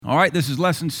All right, this is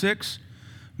lesson 6,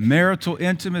 marital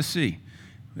intimacy.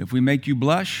 If we make you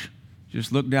blush,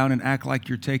 just look down and act like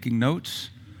you're taking notes.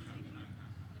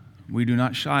 We do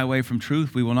not shy away from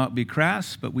truth. We will not be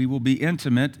crass, but we will be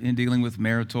intimate in dealing with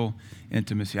marital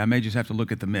intimacy. I may just have to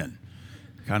look at the men.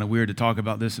 Kind of weird to talk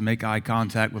about this and make eye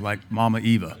contact with like Mama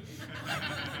Eva.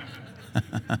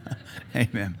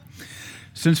 Amen.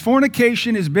 Since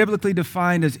fornication is biblically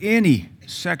defined as any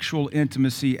sexual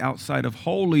intimacy outside of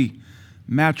holy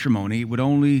matrimony, it would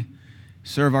only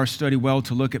serve our study well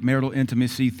to look at marital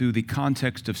intimacy through the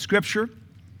context of Scripture,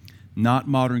 not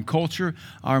modern culture.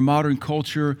 Our modern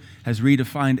culture has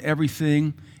redefined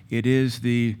everything. It is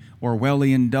the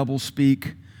Orwellian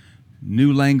doublespeak,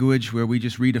 new language where we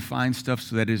just redefine stuff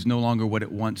so that it is no longer what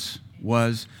it once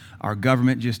was. Our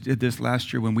government just did this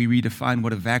last year when we redefined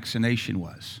what a vaccination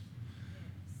was.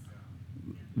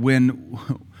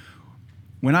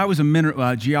 When I was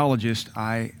a geologist,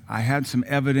 I had some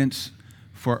evidence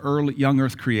for early young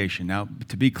earth creation. Now,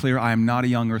 to be clear, I am not a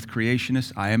young earth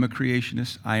creationist. I am a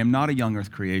creationist. I am not a young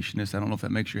earth creationist. I don't know if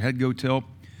that makes your head go tilt.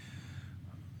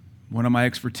 One of my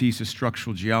expertise is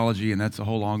structural geology, and that's a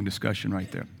whole long discussion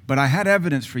right there. But I had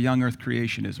evidence for young earth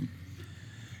creationism.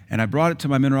 And I brought it to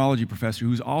my mineralogy professor,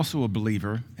 who's also a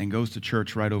believer and goes to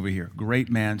church right over here. Great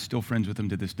man, still friends with him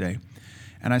to this day.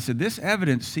 And I said, this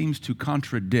evidence seems to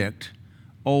contradict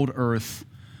old earth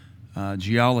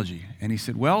geology. And he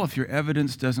said, well, if your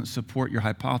evidence doesn't support your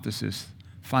hypothesis,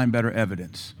 find better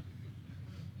evidence.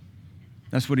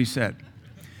 That's what he said.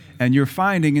 And you're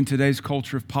finding in today's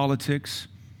culture of politics,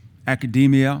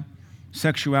 academia,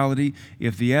 sexuality,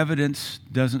 if the evidence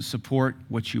doesn't support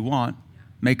what you want,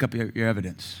 make up your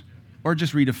evidence. Or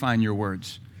just redefine your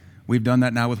words. We've done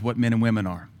that now with what men and women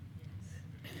are.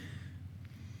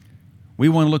 We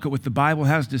want to look at what the Bible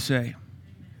has to say.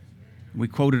 We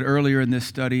quoted earlier in this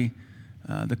study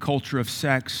The Culture of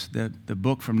Sex, the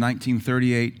book from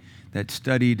 1938 that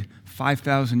studied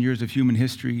 5,000 years of human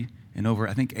history in over,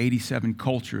 I think, 87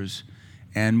 cultures.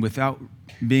 And without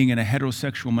being in a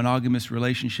heterosexual monogamous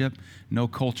relationship, no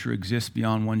culture exists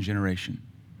beyond one generation.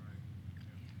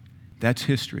 That's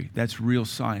history. That's real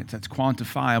science. That's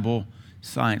quantifiable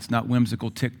science, not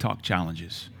whimsical TikTok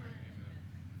challenges.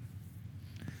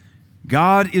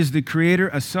 God is the creator.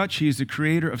 As such, He is the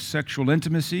creator of sexual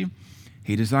intimacy.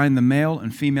 He designed the male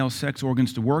and female sex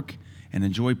organs to work and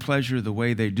enjoy pleasure the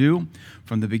way they do.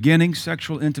 From the beginning,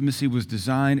 sexual intimacy was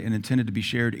designed and intended to be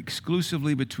shared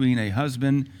exclusively between a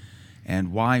husband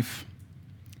and wife.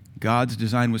 God's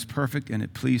design was perfect, and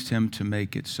it pleased Him to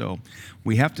make it so.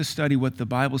 We have to study what the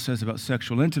Bible says about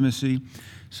sexual intimacy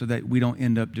so that we don't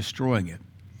end up destroying it.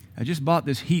 I just bought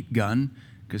this heat gun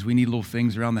because we need little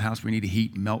things around the house. We need to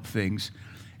heat and melt things.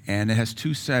 And it has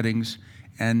 2 settings.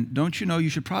 And don't you know, you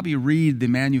should probably read the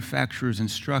manufacturer's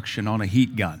instruction on a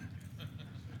heat gun.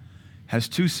 Has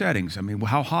 2 settings. I mean,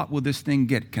 how hot will this thing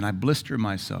get? Can I blister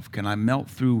myself? Can I melt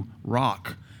through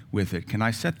rock with it? Can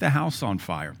I set the house on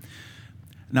fire?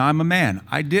 Now, I'm a man.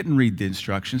 I didn't read the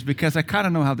instructions because I kind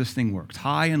of know how this thing works.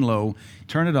 High and low,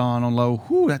 turn it on low.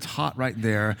 Whoo, that's hot right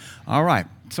there. All right,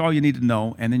 that's all you need to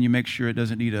know. And then you make sure it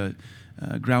doesn't need a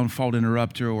ground fault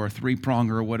interrupter or a 3-pronger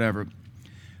or whatever.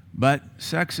 But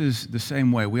sex is the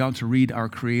same way. We ought to read our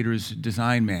Creator's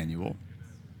design manual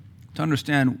to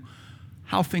understand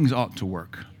how things ought to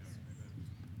work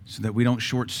so that we don't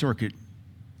short circuit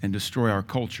and destroy our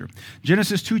culture.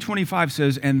 Genesis 2:25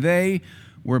 says, and they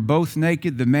were both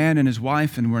naked, the man and his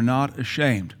wife, and were not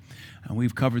ashamed. And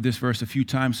we've covered this verse a few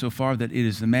times so far, that it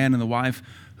is the man and the wife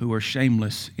who are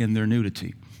shameless in their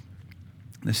nudity.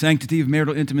 The sanctity of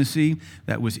marital intimacy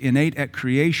that was innate at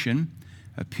creation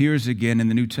appears again in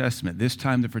the New Testament. This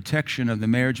time, the protection of the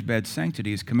marriage bed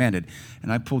sanctity is commanded.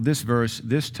 And I pulled this verse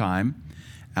this time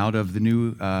out of the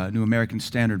New American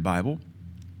Standard Bible.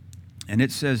 And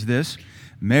it says this,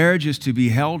 marriage is to be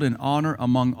held in honor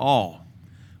among all.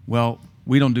 Well,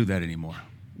 we don't do that anymore.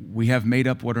 We have made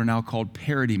up what are now called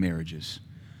parity marriages.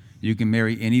 You can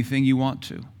marry anything you want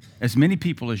to, as many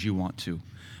people as you want to.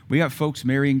 We got folks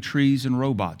marrying trees and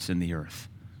robots in the earth.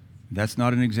 That's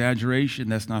not an exaggeration.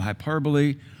 That's not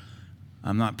hyperbole.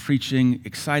 I'm not preaching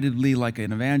excitedly like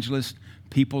an evangelist.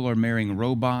 People are marrying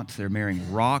robots. They're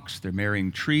marrying rocks. They're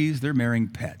marrying trees. They're marrying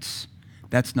pets.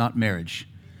 That's not marriage.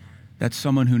 That's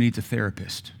someone who needs a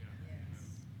therapist.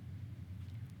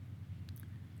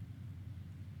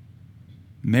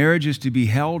 Marriage is to be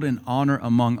held in honor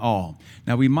among all.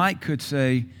 Now, we could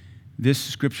say this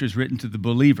scripture is written to the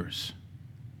believers.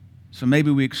 So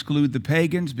maybe we exclude the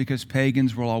pagans because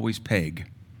pagans will always peg.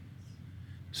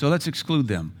 So let's exclude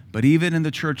them. But even in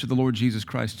the church of the Lord Jesus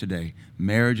Christ today,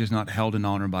 marriage is not held in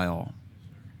honor by all.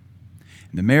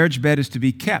 The marriage bed is to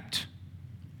be kept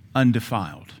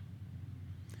undefiled.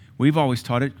 We've always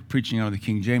taught it, preaching out of the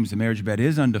King James, the marriage bed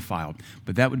is undefiled,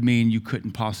 but that would mean you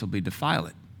couldn't possibly defile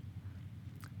it.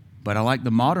 But I like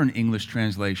the modern English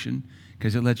translation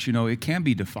because it lets you know it can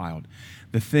be defiled.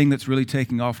 The thing that's really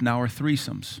taking off now are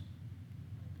threesomes.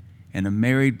 And a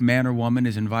married man or woman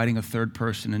is inviting a third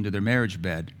person into their marriage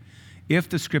bed. If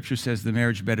the scripture says the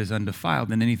marriage bed is undefiled,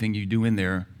 then anything you do in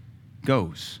there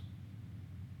goes.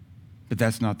 But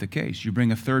that's not the case. You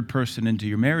bring a third person into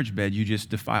your marriage bed, you just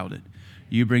defiled it.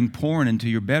 You bring porn into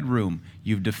your bedroom,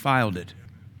 you've defiled it.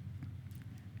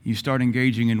 You start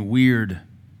engaging in weird,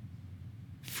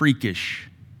 freakish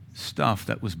stuff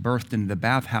that was birthed in the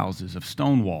bathhouses of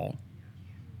Stonewall,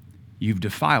 you've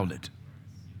defiled it.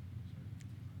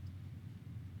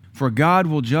 For God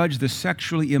will judge the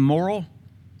sexually immoral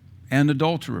and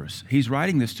adulterers. He's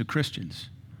writing this to Christians.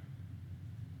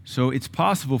 So it's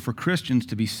possible for Christians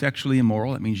to be sexually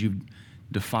immoral. That means you've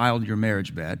defiled your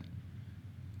marriage bed.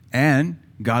 And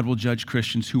God will judge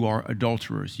Christians who are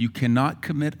adulterers. You cannot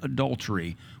commit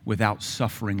adultery without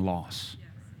suffering loss.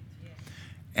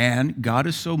 And God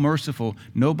is so merciful,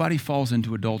 nobody falls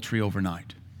into adultery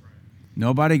overnight.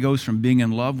 Nobody goes from being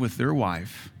in love with their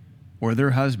wife or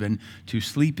their husband to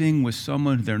sleeping with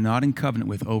someone they're not in covenant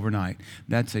with overnight.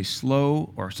 That's a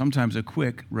slow or sometimes a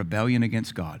quick rebellion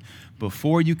against God.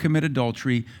 Before you commit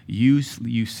adultery, you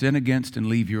sin against and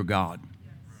leave your God.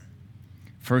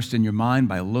 First in your mind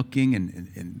by looking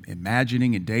and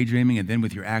imagining and daydreaming, and then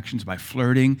with your actions by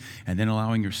flirting, and then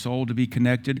allowing your soul to be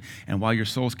connected. And while your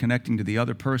soul's connecting to the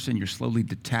other person, you're slowly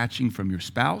detaching from your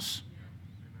spouse.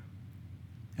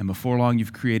 And before long,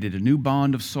 you've created a new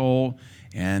bond of soul,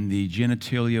 and the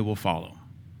genitalia will follow.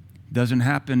 It doesn't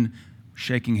happen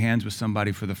shaking hands with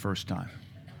somebody for the first time.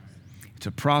 It's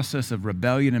a process of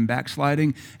rebellion and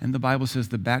backsliding, and the Bible says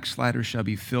the backsliders shall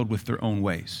be filled with their own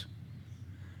ways.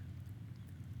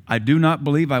 I do not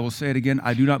believe, I will say it again,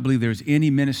 I do not believe there's any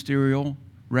ministerial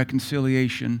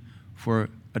reconciliation for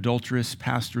adulterous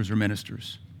pastors or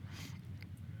ministers.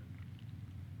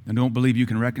 I don't believe you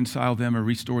can reconcile them or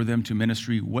restore them to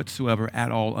ministry whatsoever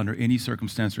at all under any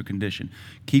circumstance or condition.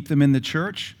 Keep them in the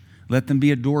church, let them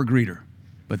be a door greeter,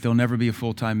 but they'll never be a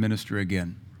full-time minister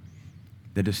again.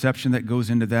 The deception that goes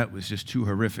into that was just too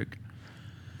horrific.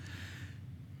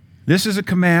 This is a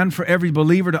command for every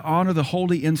believer to honor the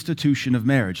holy institution of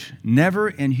marriage. Never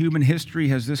in human history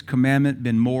has this commandment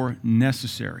been more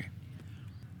necessary.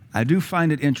 I do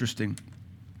find it interesting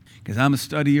because I'm a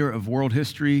studier of world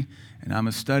history and I'm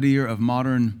a studier of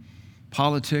modern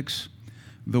politics.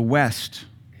 The West,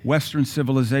 Western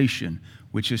civilization,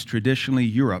 which is traditionally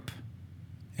Europe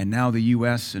and now the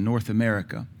U.S. and North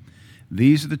America,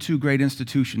 these are the two great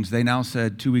institutions they now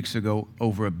said 2 weeks ago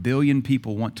over 1 billion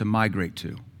people want to migrate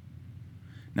to.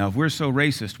 Now, if we're so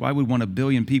racist, why would 1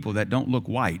 billion people that don't look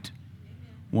white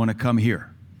want to come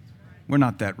here? We're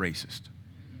not that racist.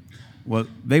 Well,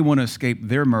 they want to escape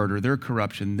their murder, their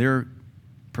corruption, their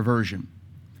perversion.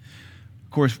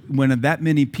 Of course, when that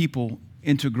many people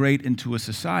integrate into a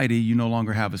society, you no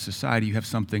longer have a society, you have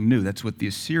something new. That's what the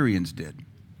Assyrians did.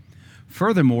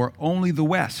 Furthermore, only the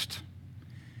West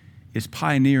is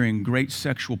pioneering great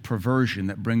sexual perversion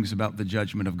that brings about the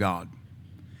judgment of God.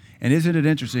 And isn't it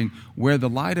interesting, where the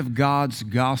light of God's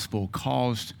gospel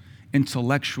caused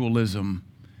intellectualism,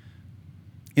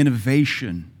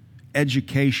 innovation,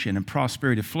 education, and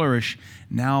prosperity to flourish,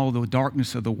 now the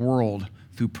darkness of the world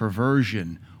through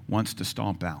perversion wants to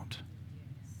stomp out.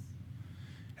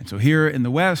 And so here in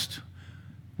the West,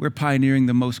 we're pioneering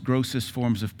the most grossest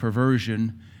forms of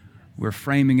perversion. We're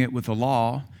framing it with a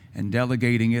law and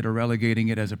delegating it or relegating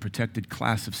it as a protected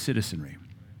class of citizenry.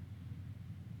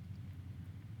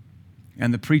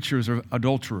 And the preachers are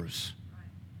adulterers.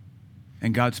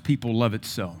 And God's people love it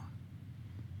so.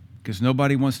 Because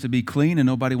nobody wants to be clean and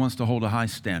nobody wants to hold a high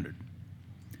standard.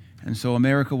 And so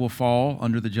America will fall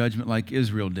under the judgment like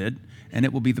Israel did, and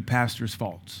it will be the pastor's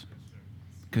faults.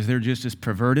 Because they're just as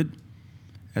perverted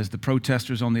as the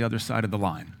protesters on the other side of the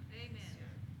line. Amen.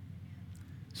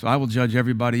 So I will judge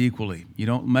everybody equally. You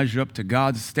don't measure up to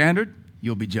God's standard,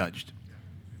 you'll be judged.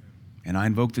 And I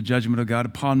invoke the judgment of God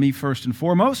upon me first and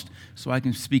foremost, so I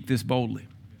can speak this boldly.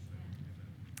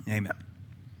 Amen.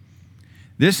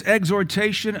 This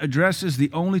exhortation addresses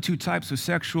the only two types of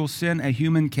sexual sin a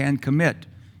human can commit.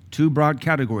 Two broad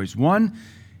categories. One,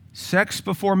 sex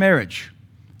before marriage,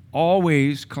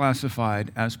 always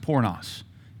classified as pornos.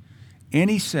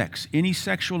 Any sex, any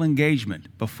sexual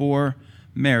engagement before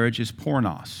marriage is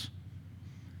pornos,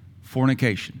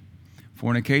 fornication.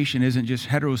 Fornication isn't just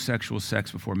heterosexual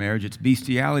sex before marriage, it's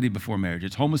bestiality before marriage,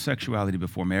 it's homosexuality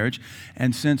before marriage.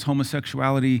 And since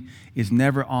homosexuality is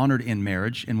never honored in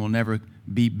marriage and will never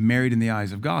be married in the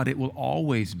eyes of God, it will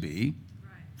always be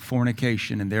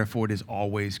fornication, and therefore it is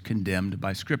always condemned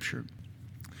by Scripture.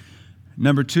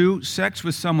 Number 2, sex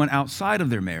with someone outside of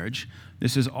their marriage.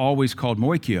 This is always called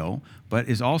moikio, but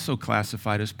is also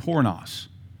classified as pornos.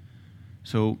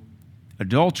 So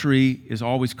adultery is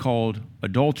always called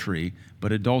adultery,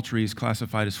 but adultery is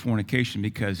classified as fornication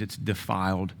because it's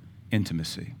defiled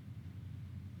intimacy.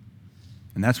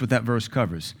 And that's what that verse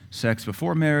covers. Sex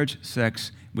before marriage,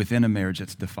 sex within a marriage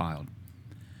that's defiled.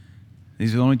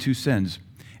 These are the only 2 sins.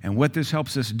 And what this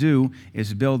helps us do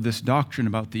is build this doctrine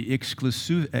about the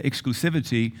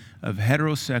exclusivity of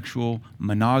heterosexual,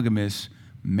 monogamous,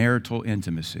 marital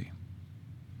intimacy.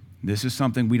 This is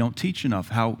something we don't teach enough,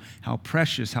 how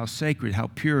precious, how sacred,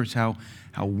 how pure, how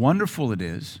wonderful it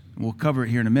is. We'll cover it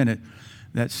here in a minute,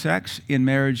 that sex in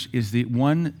marriage is the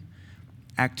one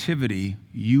activity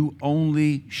you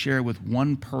only share with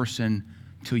one person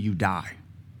till you die.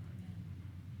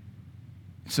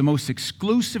 It's the most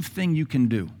exclusive thing you can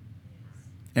do.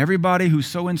 Everybody who's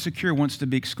so insecure wants to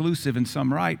be exclusive in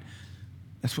some right.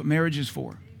 That's what marriage is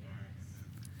for.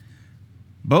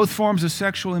 Both forms of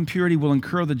sexual impurity will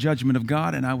incur the judgment of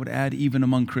God, and I would add even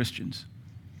among Christians.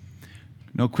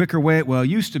 No quicker way, it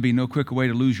used to be no quicker way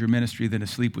to lose your ministry than to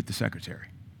sleep with the secretary.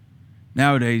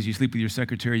 Nowadays, you sleep with your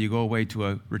secretary, you go away to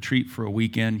a retreat for a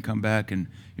weekend, come back, and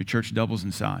your church doubles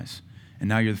in size. And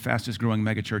now you're the fastest growing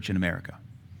megachurch in America.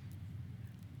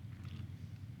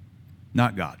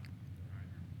 Not God.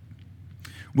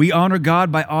 We honor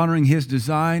God by honoring His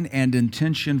design and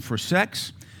intention for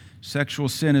sex. Sexual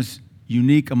sin is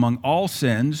unique among all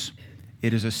sins.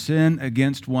 It is a sin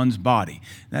against one's body.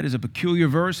 That is a peculiar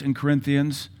verse in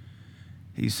Corinthians.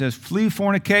 He says, flee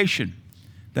fornication.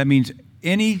 That means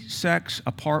any sex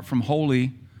apart from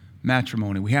holy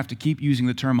matrimony. We have to keep using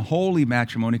the term holy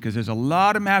matrimony because there's a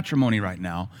lot of matrimony right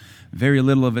now. Very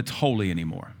little of it's holy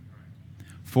anymore.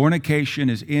 Fornication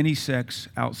is any sex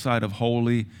outside of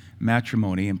holy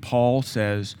matrimony. And Paul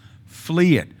says,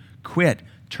 flee it, quit,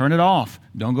 turn it off.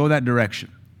 Don't go that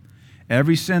direction.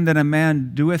 Every sin that a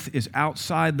man doeth is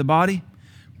outside the body,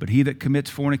 but he that commits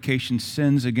fornication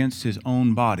sins against his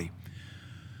own body.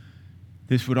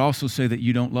 This would also say that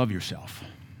you don't love yourself.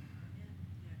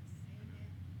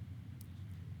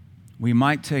 We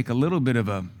might take a little bit of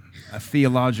a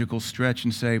theological stretch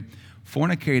and say,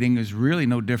 fornicating is really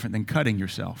no different than cutting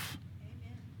yourself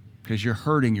because you're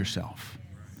hurting yourself.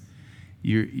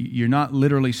 You're not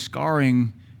literally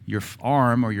scarring your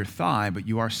arm or your thigh, but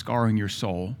you are scarring your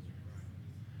soul.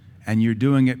 And you're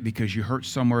doing it because you hurt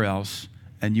somewhere else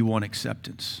and you want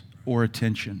acceptance or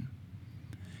attention.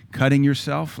 Cutting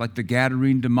yourself, like the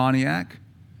Gadarene demoniac,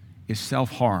 is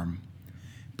self-harm.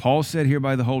 Paul said here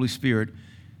by the Holy Spirit,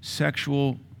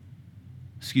 sinful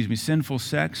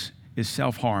sex is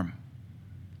self-harm.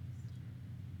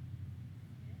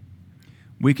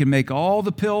 We can make all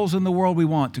the pills in the world we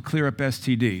want to clear up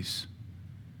STDs,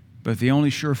 but the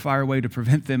only surefire way to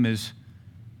prevent them is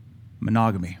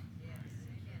monogamy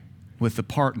with the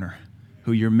partner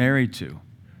who you're married to,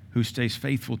 who stays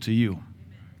faithful to you.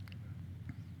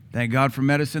 Thank God for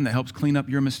medicine that helps clean up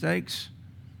your mistakes,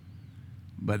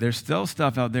 but there's still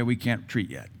stuff out there we can't treat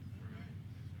yet.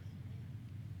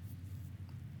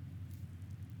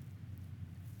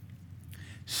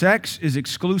 Sex is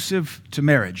exclusive to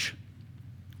marriage.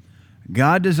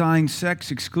 God designed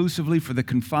sex exclusively for the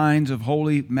confines of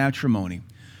holy matrimony.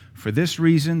 For this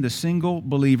reason, the single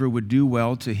believer would do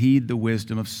well to heed the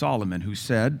wisdom of Solomon, who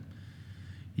said,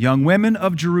 young women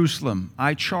of Jerusalem,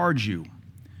 I charge you,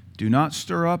 do not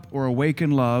stir up or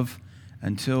awaken love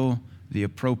until the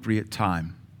appropriate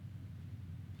time.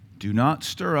 Do not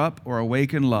stir up or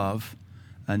awaken love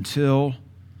until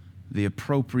the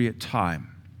appropriate time.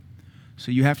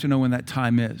 So you have to know when that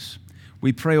time is.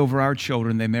 We pray over our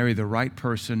children, they marry the right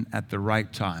person at the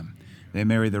right time. They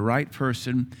marry the right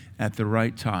person at the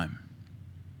right time.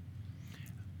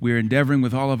 We're endeavoring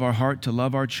with all of our heart to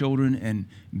love our children and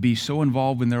be so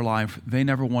involved in their life, they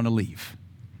never want to leave.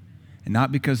 And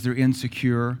not because they're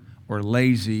insecure or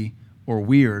lazy or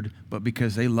weird, but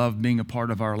because they love being a part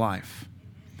of our life.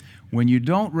 When you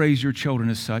don't raise your children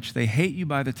as such, they hate you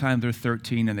by the time they're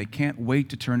 13 and they can't wait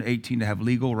to turn 18 to have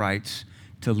legal rights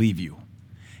to leave you.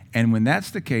 And when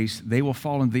that's the case, they will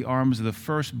fall into the arms of the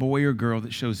first boy or girl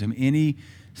that shows them any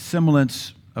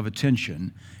semblance of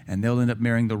attention, and they'll end up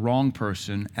marrying the wrong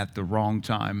person at the wrong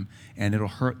time, and it'll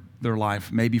hurt their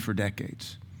life maybe for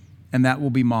decades. And that will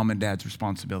be mom and dad's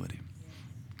responsibility.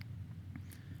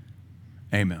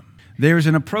 Amen. There's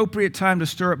an appropriate time to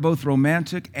stir up both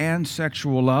romantic and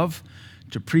sexual love.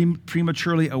 To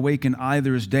prematurely awaken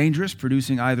either is dangerous,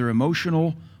 producing either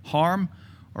emotional harm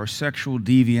or sexual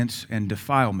deviance and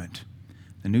defilement.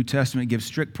 The New Testament gives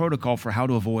strict protocol for how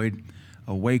to avoid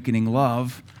awakening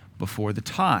love before the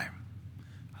time.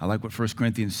 I like what 1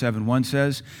 Corinthians 7:1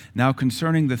 says. Now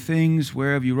concerning the things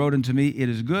whereof you wrote unto me, it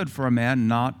is good for a man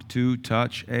not to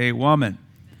touch a woman.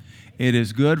 It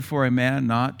is good for a man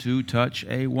not to touch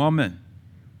a woman.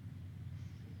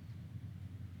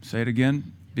 Say it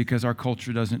again, because our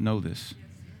culture doesn't know this.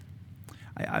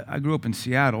 I grew up in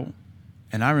Seattle,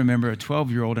 and I remember a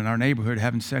 12-year-old in our neighborhood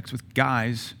having sex with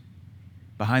guys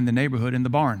behind the neighborhood in the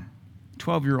barn.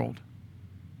 12-year-old.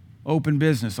 Open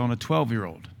business on a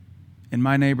 12-year-old in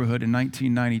my neighborhood in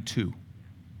 1992.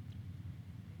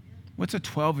 What's a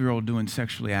 12-year-old doing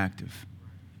sexually active?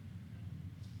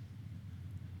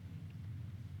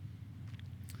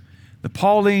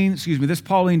 This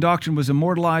Pauline doctrine was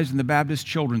immortalized in the Baptist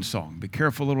children's song. Be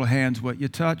careful, little hands, what you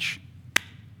touch.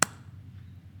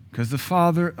 Because the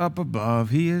Father up above,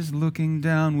 He is looking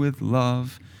down with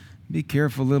love. Be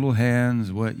careful, little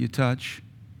hands, what you touch.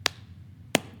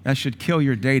 That should kill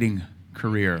your dating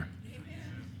career.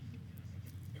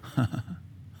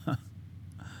 You're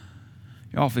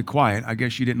awfully quiet. I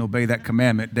guess you didn't obey that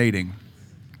commandment, dating.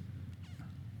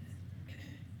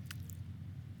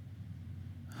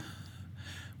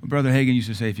 Brother Hagin used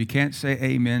to say, if you can't say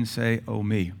amen, say, oh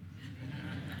me.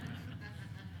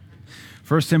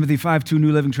 1 Timothy 5:2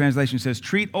 New Living Translation says,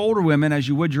 treat older women as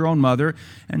you would your own mother,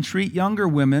 and treat younger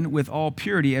women with all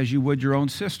purity as you would your own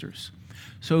sisters.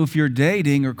 So if you're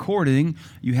dating or courting,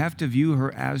 you have to view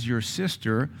her as your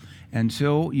sister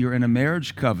until you're in a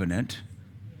marriage covenant,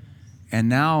 and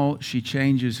now she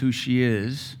changes who she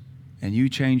is, and you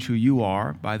change who you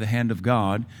are by the hand of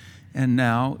God, and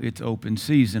now it's open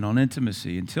season on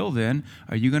intimacy. Until then,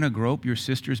 are you going to grope your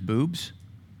sister's boobs?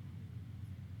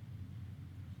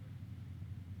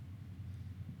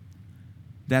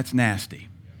 That's nasty.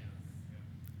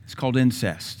 It's called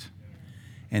incest.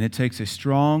 And it takes a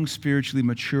strong, spiritually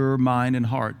mature mind and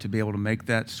heart to be able to make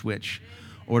that switch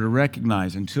or to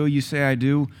recognize. Until you say, I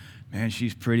do, man,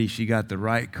 she's pretty, she got the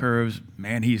right curves,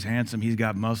 man, he's handsome, he's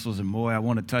got muscles, and boy, I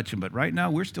want to touch him. But right now,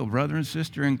 we're still brother and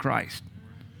sister in Christ.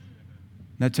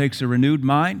 That takes a renewed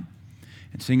mind.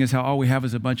 And seeing as how all we have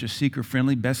is a bunch of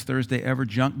seeker-friendly, best Thursday ever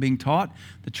junk being taught,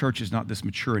 the church is not this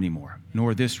mature anymore,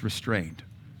 nor this restrained.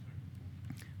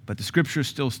 But the scriptures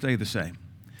still stay the same.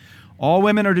 All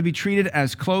women are to be treated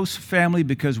as close family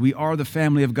because we are the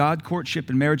family of God. Courtship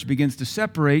and marriage begins to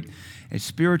separate a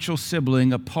spiritual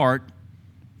sibling apart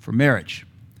from marriage.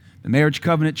 The marriage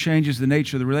covenant changes the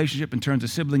nature of the relationship and turns a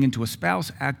sibling into a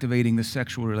spouse, activating the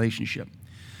sexual relationship.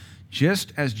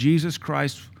 Just as Jesus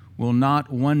Christ will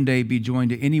not one day be joined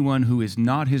to anyone who is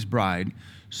not his bride,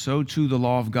 so too the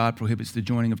law of God prohibits the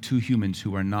joining of two humans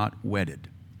who are not wedded.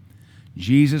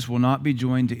 Jesus will not be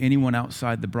joined to anyone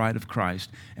outside the bride of Christ,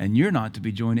 and you're not to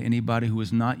be joined to anybody who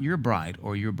is not your bride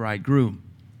or your bridegroom.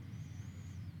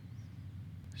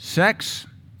 Sex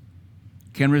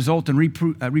can result in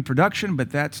reproduction,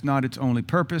 but that's not its only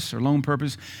purpose or lone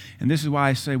purpose. And this is why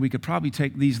I say we could probably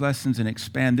take these lessons and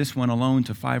expand this one alone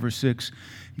to 5 or 6,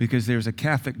 because there's a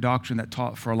Catholic doctrine that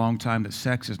taught for a long time that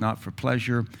sex is not for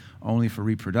pleasure, only for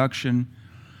reproduction,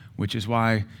 which is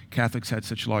why Catholics had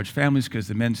such large families, because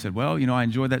the men said, well, I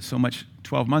enjoyed that so much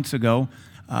 12 months ago,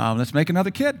 let's make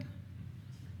another kid.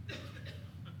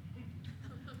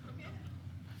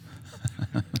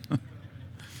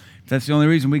 That's the only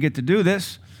reason we get to do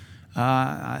this.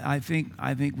 I think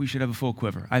we should have a full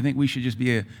quiver. I think we should just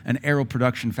be an arrow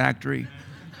production factory.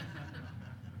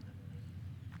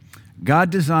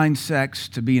 God designed sex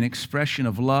to be an expression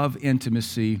of love,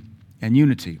 intimacy, and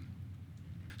unity.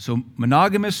 So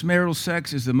monogamous marital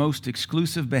sex is the most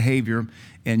exclusive behavior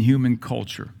in human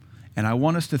culture. And I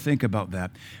want us to think about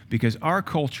that because our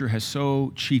culture has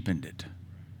so cheapened it.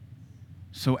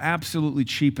 So absolutely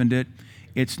cheapened it.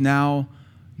 It's now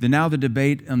the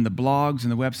debate on the blogs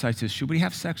and the websites is, should we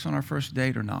have sex on our first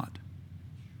date or not?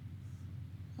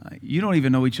 You don't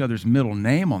even know each other's middle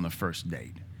name on the first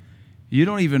date. You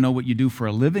don't even know what you do for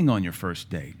a living on your first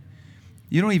date.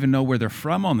 You don't even know where they're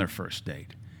from on their first date.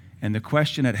 And the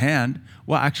question at hand,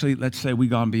 well, actually, let's say we've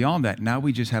gone beyond that. Now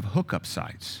we just have hookup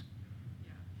sites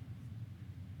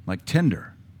like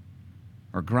Tinder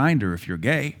or Grindr if you're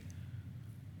gay.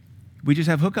 We just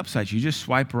have hookup sites. You just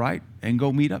swipe right and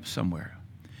go meet up somewhere.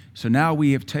 So now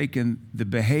we have taken the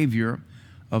behavior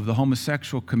of the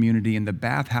homosexual community in the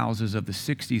bathhouses of the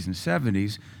 60s and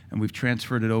 70s, and we've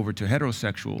transferred it over to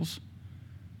heterosexuals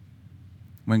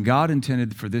when God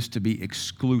intended for this to be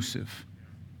exclusive.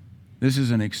 This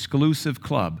is an exclusive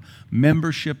club,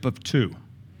 membership of 2.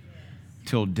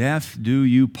 Till death do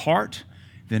you part.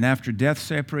 Then after death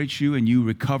separates you and you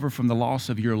recover from the loss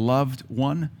of your loved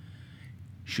one,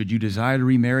 should you desire to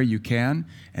remarry, you can.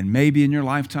 And maybe in your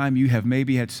lifetime you have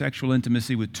maybe had sexual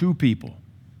intimacy with 2 people.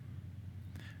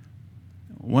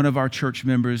 One of our church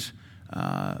members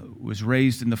was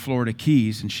raised in the Florida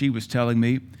Keys, and she was telling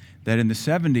me that in the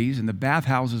 70s, in the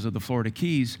bathhouses of the Florida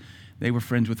Keys, they were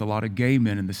friends with a lot of gay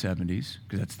men in the 70s,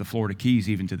 because that's the Florida Keys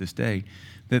even to this day,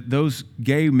 that those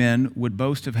gay men would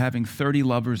boast of having 30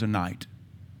 lovers a night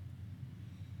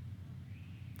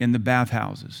in the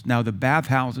bathhouses. Now, the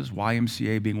bathhouses,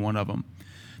 YMCA being one of them,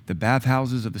 the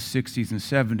bathhouses of the 60s and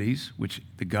 70s, which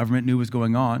the government knew was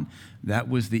going on, that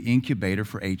was the incubator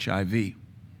for HIV.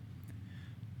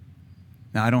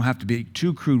 Now, I don't have to be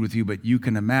too crude with you, but you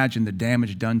can imagine the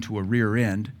damage done to a rear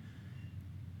end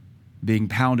being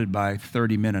pounded by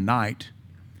 30 men a night.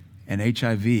 And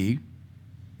HIV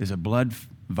is a blood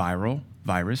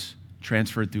virus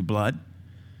transferred through blood.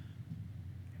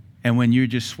 And when you're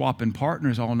just swapping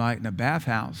partners all night in a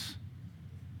bathhouse,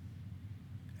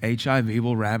 HIV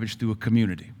will ravage through a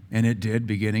community. And it did,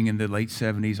 beginning in the late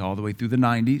 70s all the way through the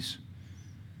 90s.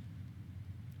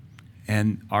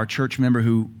 And our church member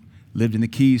who lived in the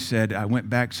Keys said, I went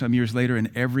back some years later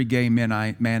and every gay man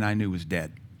I knew was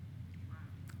dead.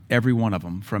 Every one of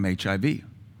them from HIV.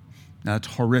 Now, it's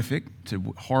horrific. It's a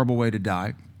horrible way to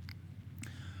die.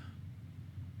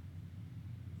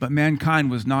 But mankind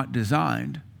was not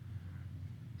designed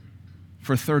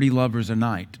for 30 lovers a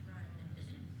night.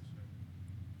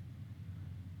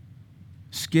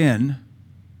 Skin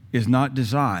is not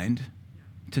designed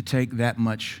to take that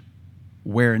much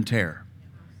wear and tear.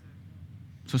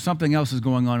 So something else is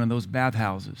going on in those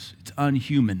bathhouses. It's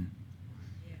unhuman.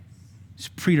 It's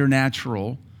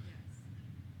preternatural.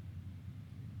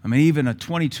 I mean, even a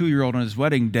 22-year-old on his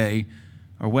wedding day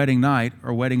or wedding night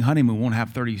or wedding honeymoon won't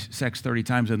have sex 30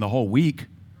 times in the whole week.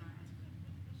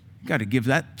 You got to give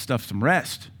that stuff some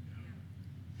rest.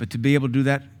 But to be able to do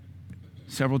that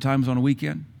several times on a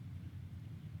weekend,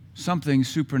 something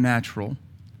supernatural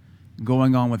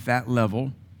going on with that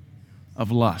level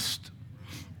of lust.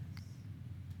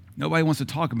 Nobody wants to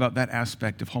talk about that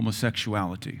aspect of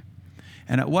homosexuality.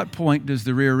 And at what point does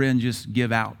the rear end just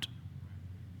give out?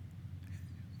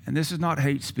 And this is not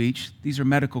hate speech. These are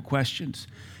medical questions.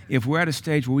 If we're at a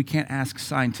stage where we can't ask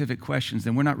scientific questions,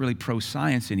 then we're not really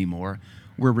pro-science anymore.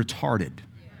 We're retarded.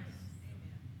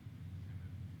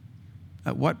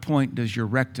 At what point does your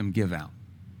rectum give out?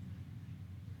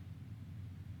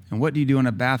 And what do you do in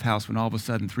a bathhouse when all of a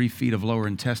sudden 3 feet of lower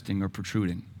intestine are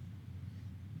protruding?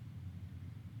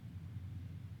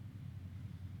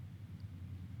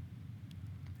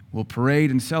 We'll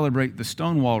parade and celebrate the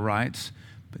Stonewall riots,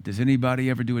 but does anybody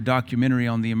ever do a documentary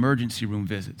on the emergency room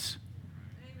visits?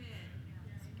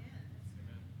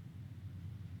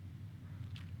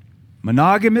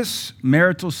 Monogamous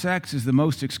marital sex is the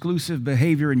most exclusive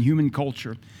behavior in human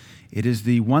culture. It is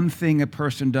the one thing a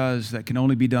person does that can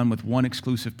only be done with one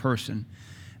exclusive person.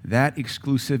 That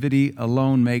exclusivity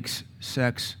alone makes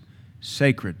sex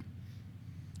sacred.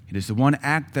 It is the one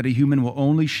act that a human will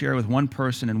only share with one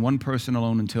person and one person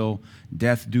alone until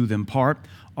death do them part.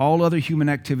 All other human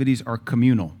activities are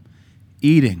communal.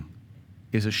 Eating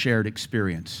is a shared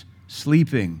experience.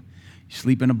 Sleeping, you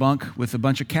sleep in a bunk with a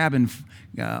bunch of cabin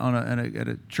at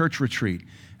a church retreat.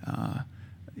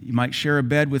 You might share a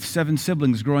bed with 7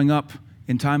 siblings growing up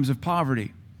in times of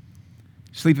poverty.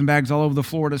 Sleeping bags all over the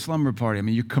floor at a slumber party. I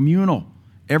mean, you're communal.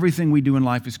 Everything we do in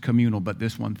life is communal, but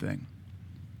this one thing.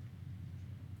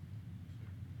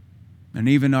 And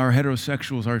even our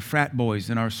heterosexuals, our frat boys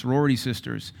and our sorority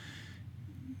sisters,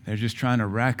 they're just trying to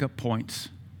rack up points.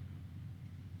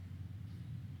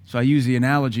 So I use the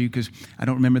analogy because I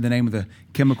don't remember the name of the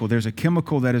chemical. There's a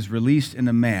chemical that is released in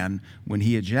a man when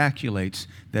he ejaculates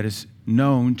that is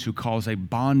known to cause a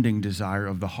bonding desire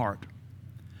of the heart.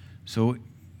 So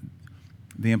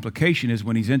the implication is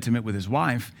when he's intimate with his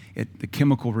wife, the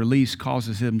chemical release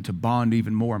causes him to bond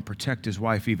even more and protect his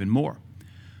wife even more.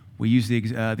 We used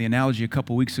the analogy a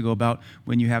couple weeks ago about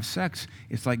when you have sex,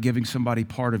 it's like giving somebody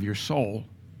part of your soul.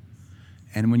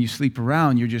 And when you sleep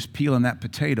around, you're just peeling that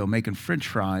potato, making French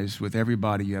fries with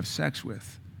everybody you have sex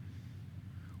with.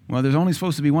 Well, there's only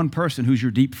supposed to be one person who's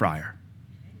your deep fryer.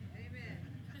 Amen.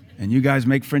 And you guys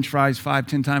make French fries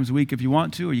 5-10 times a week if you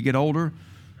want to, or you get older.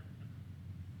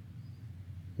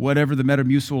 Whatever the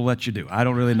Metamucil will let you do. I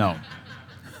don't really know.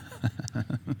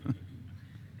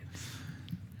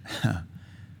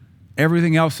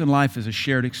 Everything else in life is a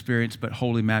shared experience, but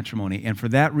holy matrimony. And for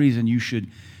that reason, you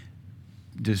should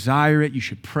desire it. You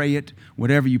should pray it.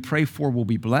 Whatever you pray for will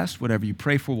be blessed. Whatever you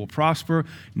pray for will prosper.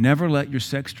 Never let your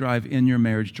sex drive in your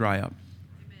marriage dry up.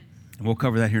 Amen. And we'll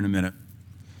cover that here in a minute.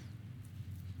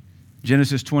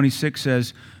 Genesis 26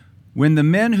 says, when the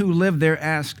men who lived there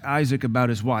asked Isaac about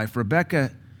his wife,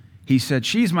 Rebekah, he said,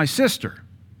 she's my sister.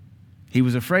 He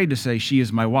was afraid to say, she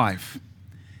is my wife.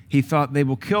 He thought, they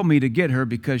will kill me to get her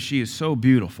because she is so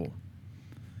beautiful.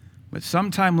 But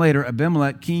sometime later,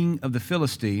 Abimelech, king of the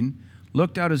Philistines,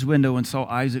 looked out his window and saw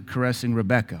Isaac caressing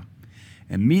Rebekah.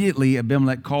 Immediately,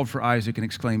 Abimelech called for Isaac and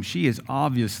exclaimed, she is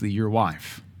obviously your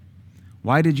wife.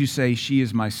 Why did you say she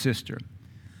is my sister?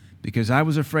 Because I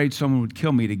was afraid someone would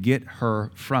kill me to get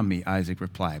her from me, Isaac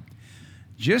replied.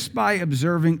 Just by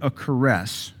observing a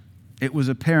caress, it was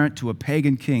apparent to a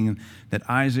pagan king that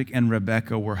Isaac and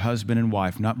Rebekah were husband and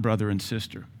wife, not brother and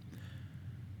sister.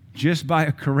 Just by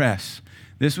a caress.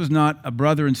 This was not a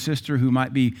brother and sister who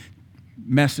might be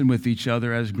messing with each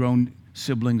other as grown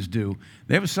siblings do.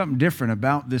 There was something different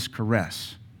about this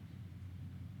caress.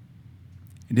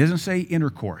 It doesn't say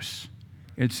intercourse.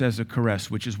 It says a caress,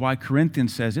 which is why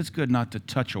Corinthians says it's good not to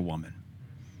touch a woman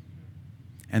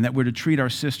and that we're to treat our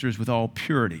sisters with all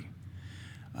purity.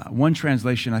 One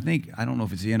translation, I don't know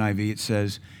if it's the NIV, it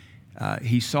says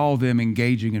he saw them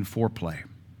engaging in foreplay.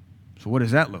 So what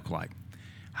does that look like?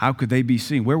 How could they be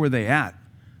seen? Where were they at?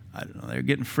 I don't know. They're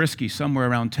getting frisky somewhere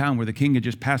around town where the king had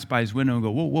just passed by his window and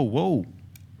go, whoa, whoa, whoa.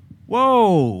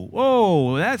 Whoa,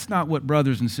 whoa, that's not what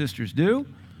brothers and sisters do.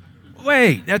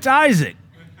 Wait, that's Isaac.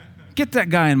 Get that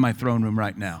guy in my throne room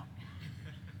right now.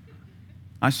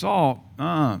 I saw,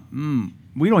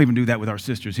 we don't even do that with our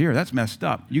sisters here. That's messed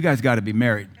up. You guys got to be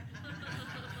married.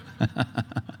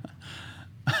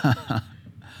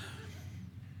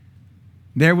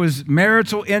 There was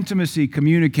marital intimacy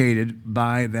communicated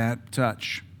by that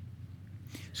touch.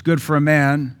 It's good for a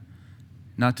man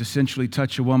not to sensually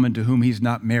touch a woman to whom he's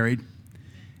not married,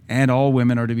 and all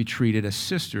women are to be treated as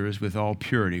sisters with all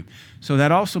purity. So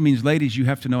that also means, ladies, you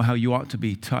have to know how you ought to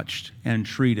be touched and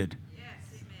treated. Yes,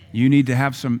 you need to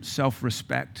have some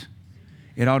self-respect.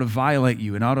 It ought to violate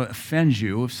you. It ought to offend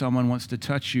you if someone wants to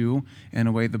touch you in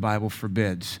a way the Bible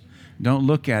forbids. Don't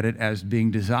look at it as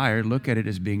being desired. Look at it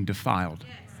as being defiled.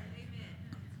 Yes, amen.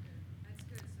 That's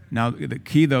good, sir. Now, the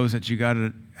key, though, is that you got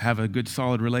to have a good,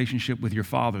 solid relationship with your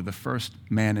father, the first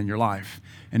man in your life.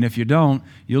 And if you don't,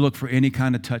 you'll look for any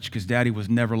kind of touch because daddy was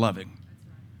never loving.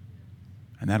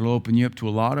 And that'll open you up to a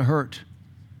lot of hurt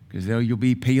because there you'll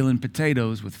be peeling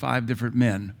potatoes with 5 different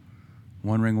men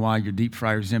wondering why your deep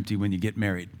fryer's empty when you get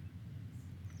married.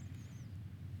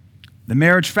 The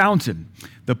marriage fountain.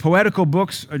 The poetical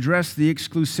books address the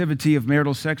exclusivity of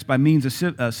marital sex by means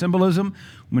of symbolism.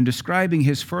 When describing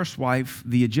his first wife,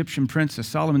 the Egyptian princess,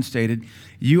 Solomon stated,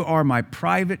 "You are my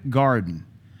private garden,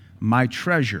 my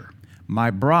treasure,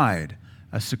 my bride,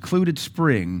 a secluded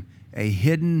spring, a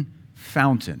hidden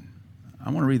fountain." I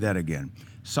want to read that again.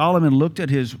 Solomon looked at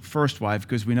his first wife,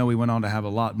 because we know he went on to have a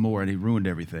lot more and he ruined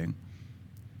everything.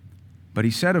 But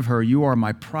he said of her, "You are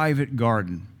my private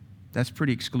garden." That's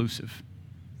pretty exclusive.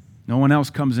 No one else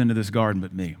comes into this garden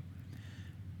but me.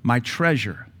 My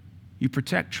treasure. You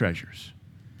protect treasures.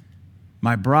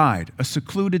 My bride, a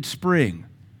secluded spring.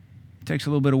 It takes a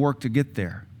little bit of work to get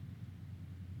there.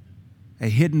 A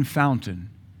hidden fountain.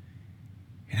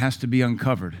 It has to be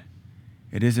uncovered.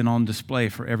 It isn't on display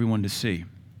for everyone to see.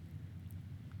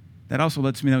 That also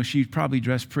lets me know she probably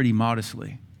dressed pretty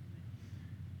modestly.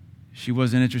 She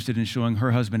wasn't interested in showing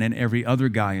her husband and every other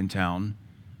guy in town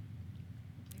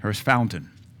her fountain.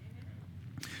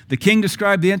 The king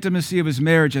described the intimacy of his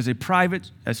marriage as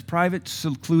private,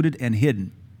 secluded, and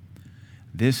hidden.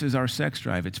 This is our sex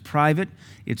drive. It's private,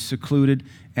 it's secluded,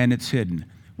 and it's hidden.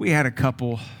 We had a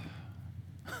couple,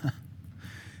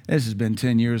 this has been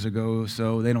 10 years ago,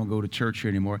 so they don't go to church here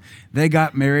anymore. They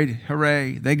got married,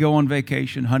 hooray. They go on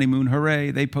vacation, honeymoon, hooray.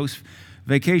 They post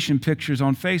vacation pictures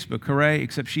on Facebook, hooray,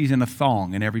 except she's in a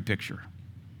thong in every picture.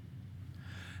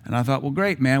 And I thought, well,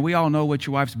 great, man. We all know what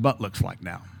your wife's butt looks like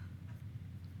now.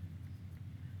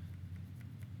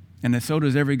 And so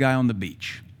does every guy on the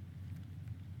beach.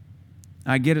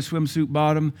 I get a swimsuit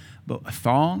bottom, but a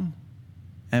thong?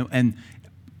 And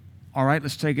all right,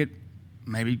 let's take it,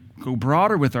 maybe go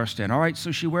broader with our stand. All right,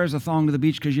 so she wears a thong to the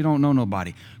beach because you don't know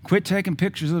nobody. Quit taking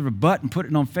pictures of her butt and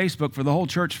putting it on Facebook for the whole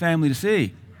church family to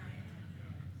see.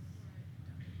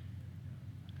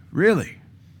 Really?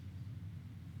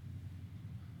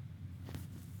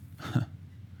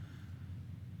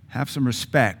 Have some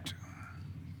respect.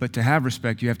 But to have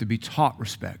respect, you have to be taught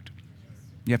respect.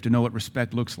 You have to know what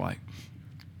respect looks like.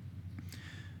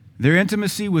 Their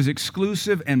intimacy was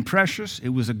exclusive and precious. It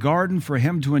was a garden for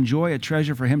him to enjoy, a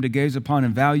treasure for him to gaze upon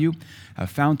and value, a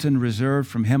fountain reserved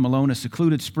from him alone, a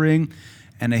secluded spring,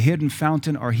 and a hidden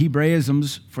fountain are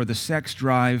Hebraisms for the sex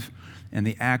drive and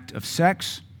the act of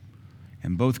sex.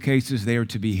 In both cases, they are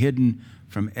to be hidden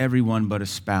from everyone but a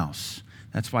spouse.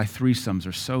 That's why threesomes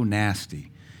are so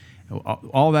nasty.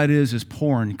 All that is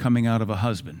porn coming out of a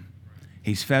husband.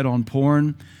 He's fed on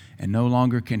porn, and no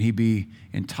longer can he be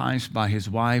enticed by his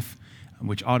wife,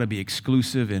 which ought to be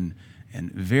exclusive and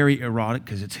very erotic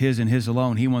because it's his and his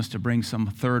alone. He wants to bring some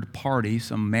third party,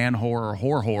 some man whore or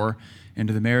whore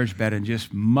into the marriage bed and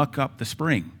just muck up the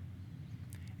spring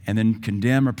and then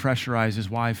condemn or pressurize his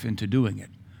wife into doing it.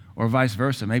 Or vice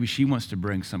versa. Maybe she wants to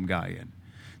bring some guy in.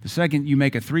 The second you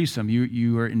make a threesome,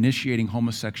 you are initiating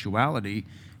homosexuality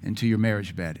into your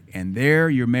marriage bed. And there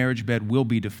your marriage bed will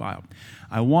be defiled.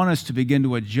 I want us to begin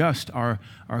to adjust our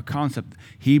concept.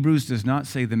 Hebrews does not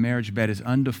say the marriage bed is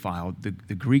undefiled.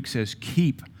 The Greek says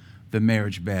keep the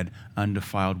marriage bed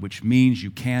undefiled, which means you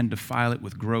can defile it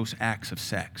with gross acts of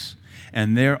sex.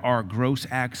 And there are gross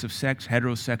acts of sex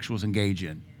heterosexuals engage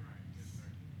in.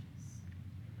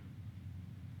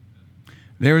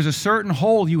 There is a certain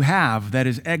hole you have that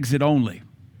is exit only.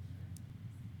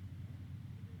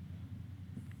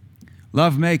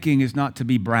 Lovemaking is not to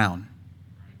be brown.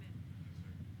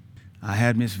 I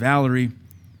had Miss Valerie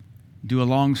do a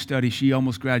long study. She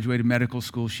almost graduated medical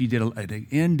school. She did an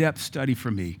in-depth study for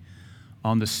me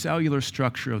on the cellular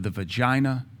structure of the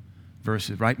vagina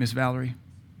versus, right, Miss Valerie?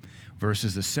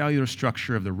 Versus the cellular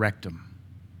structure of the rectum.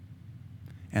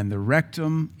 And the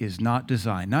rectum is not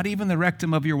designed, not even the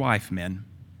rectum of your wife, men.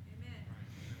 Amen.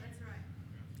 That's right.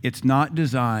 It's not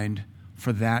designed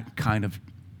for that kind of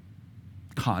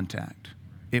contact.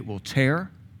 It will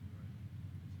tear.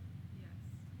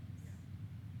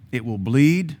 It will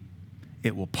bleed.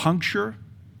 It will puncture.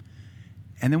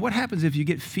 And then what happens if you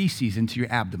get feces into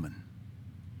your abdomen?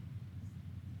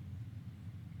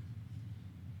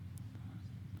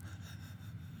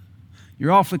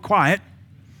 You're awfully quiet.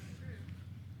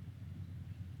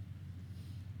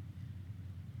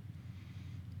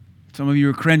 Some of you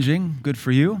are cringing. Good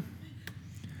for you.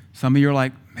 Some of you are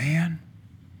like, man,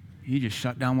 you just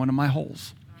shut down one of my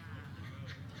holes.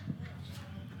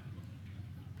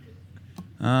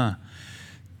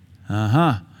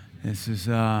 This is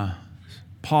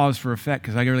pause for effect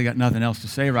because I really got nothing else to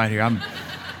say right here.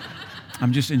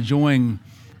 I'm just enjoying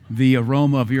the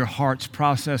aroma of your hearts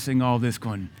processing all this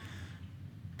going,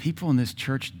 people in this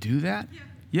church do that?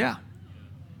 Yeah.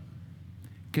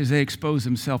 Because they exposed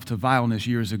themselves to vileness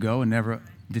years ago and never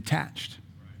detached.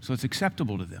 So it's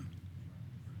acceptable to them.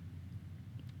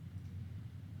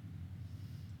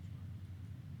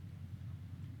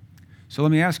 So let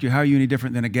me ask you, how are you any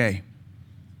different than a gay?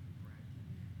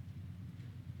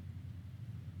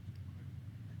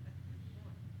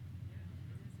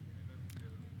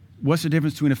 What's the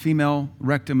difference between a female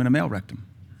rectum and a male rectum?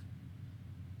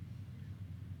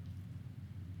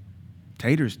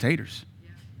 Taters.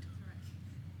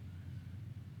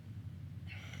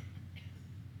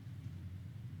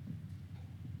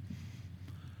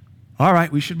 All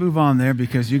right, we should move on there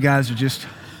because you guys are just,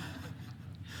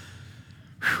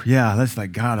 yeah, that's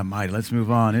like God Almighty. Let's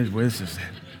move on.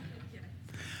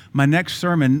 My next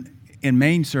sermon in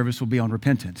main service will be on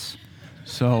repentance.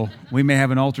 So we may have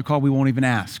an altar call. We won't even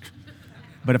ask.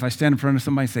 But if I stand in front of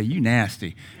somebody and say, you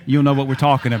nasty, you'll know what we're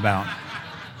talking about.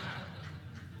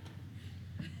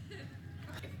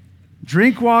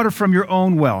 Drink water from your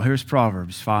own well. Here's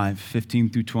Proverbs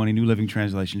 5:15-20, New Living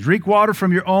Translation. Drink water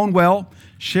from your own well.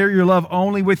 Share your love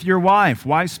only with your wife.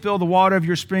 Why spill the water of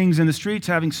your springs in the streets,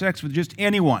 having sex with just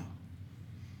anyone?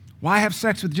 Why have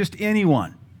sex with just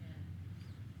anyone?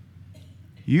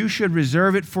 You should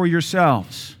reserve it for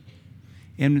yourselves.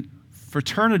 In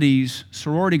fraternities,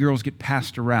 sorority girls get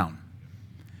passed around.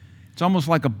 It's almost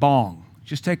like a bong.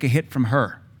 Just take a hit from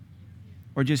her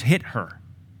or just hit her.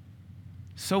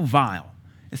 So vile.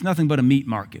 It's nothing but a meat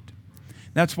market.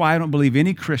 That's why I don't believe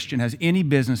any Christian has any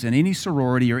business in any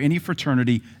sorority or any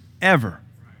fraternity ever.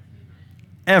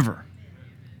 Ever.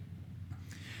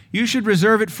 You should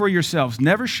reserve it for yourselves.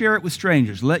 Never share it with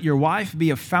strangers. Let your wife be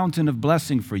a fountain of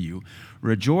blessing for you.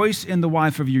 Rejoice in the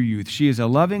wife of your youth. She is a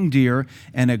loving deer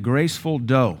and a graceful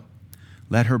doe.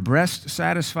 Let her breast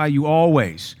satisfy you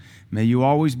always. May you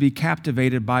always be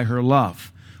captivated by her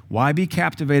love. Why be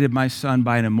captivated, my son,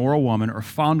 by an immoral woman or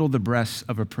fondle the breasts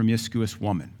of a promiscuous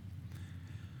woman?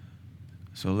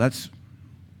 So let's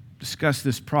discuss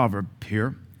this proverb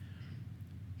here.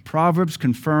 Proverbs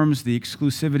confirms the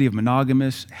exclusivity of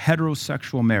monogamous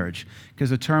heterosexual marriage because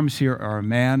the terms here are a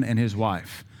man and his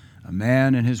wife. A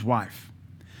man and his wife.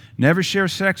 Never share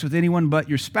sex with anyone but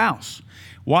your spouse.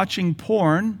 Watching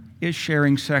porn is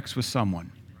sharing sex with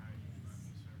someone.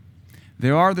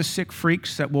 There are the sick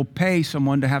freaks that will pay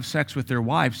someone to have sex with their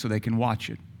wife so they can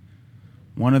watch it.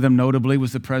 One of them, notably,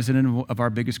 was the president of our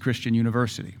biggest Christian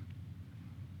university.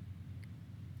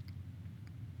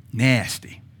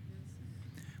 Nasty.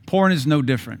 Porn is no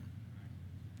different.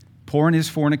 Porn is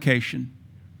fornication.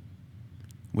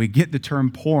 We get the term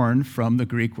porn from the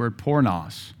Greek word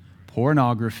pornos,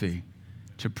 pornography,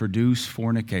 to produce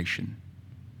fornication.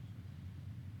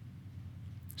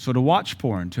 So to watch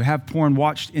porn, to have porn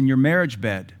watched in your marriage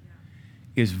bed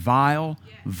is vile,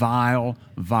 vile,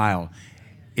 vile.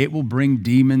 It will bring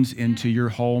demons into your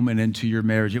home and into your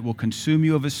marriage. It will consume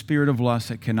you of a spirit of lust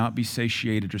that cannot be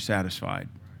satiated or satisfied.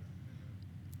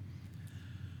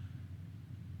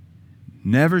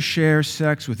 Never share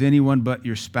sex with anyone but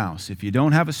your spouse. If you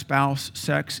don't have a spouse,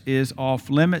 sex is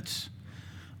off limits.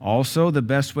 Also, the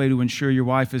best way to ensure your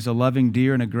wife is a loving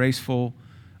deer and a graceful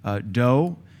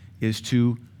doe is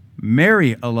to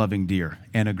marry a loving deer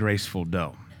and a graceful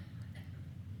doe.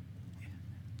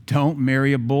 Don't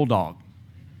marry a bulldog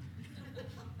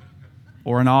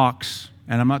or an ox.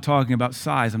 And I'm not talking about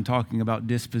size, I'm talking about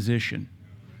disposition.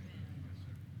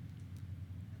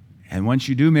 And once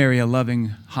you do marry a loving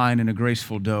hind and a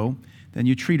graceful doe, then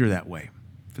you treat her that way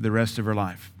for the rest of her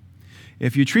life.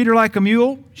 If you treat her like a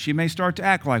mule, she may start to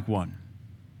act like one,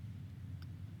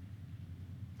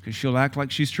 because she'll act like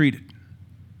she's treated.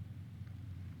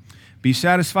 Be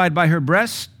satisfied by her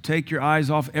breasts. Take your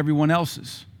eyes off everyone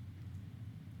else's.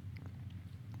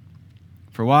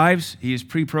 For wives, he is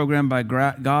pre-programmed by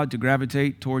God to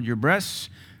gravitate toward your breasts.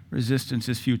 Resistance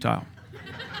is futile.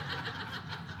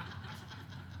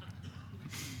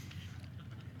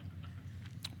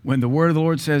 When the word of the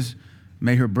Lord says,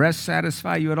 may her breasts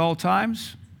satisfy you at all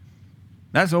times,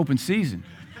 that's open season.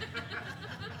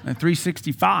 And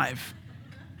 365.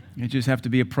 You just have to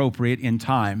be appropriate in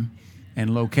time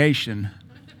and location.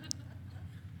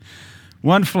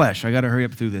 One flesh. I got to hurry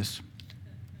up through this.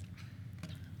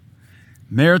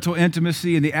 Marital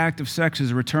intimacy in the act of sex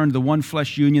is a return to the one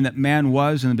flesh union that man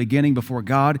was in the beginning before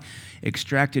God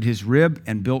extracted his rib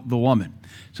and built the woman.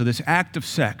 So this act of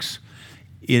sex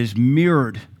is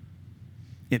mirrored.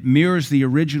 It mirrors the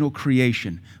original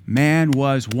creation. Man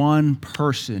was one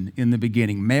person in the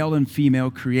beginning. Male and female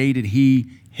created he,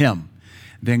 him.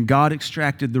 Then God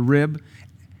extracted the rib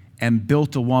and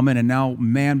built a woman, and now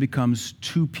man becomes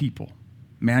two people,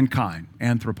 mankind,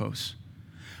 anthropos.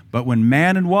 But when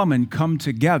man and woman come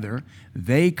together,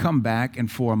 they come back, and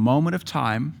for a moment of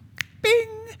time, bing,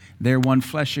 they're one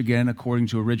flesh again according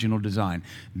to original design.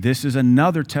 This is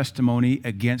another testimony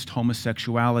against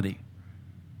homosexuality.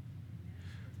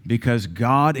 Because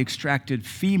God extracted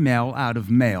female out of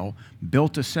male,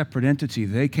 built a separate entity.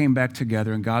 They came back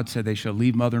together, and God said they shall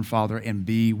leave mother and father and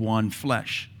be one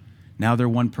flesh. Now they're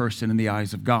one person in the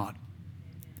eyes of God.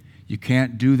 You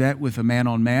can't do that with a man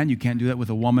on man. You can't do that with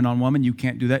a woman on woman. You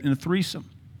can't do that in a threesome.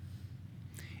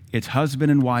 It's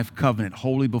husband and wife covenant,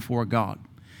 holy before God.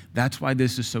 That's why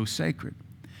this is so sacred.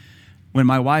 When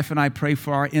my wife and I pray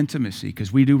for our intimacy,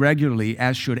 because we do regularly,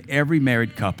 as should every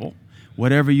married couple,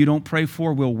 whatever you don't pray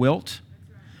for will wilt.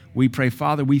 We pray,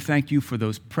 Father, we thank you for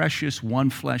those precious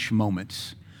one flesh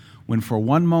moments when for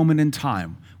one moment in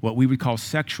time, what we would call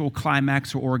sexual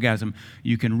climax or orgasm,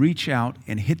 you can reach out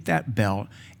and hit that bell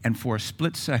and for a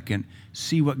split second,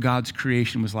 see what God's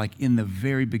creation was like in the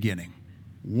very beginning.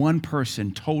 One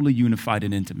person totally unified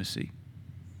in intimacy.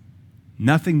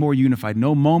 Nothing more unified,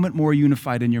 no moment more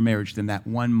unified in your marriage than that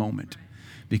one moment.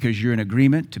 Because you're in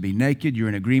agreement to be naked, you're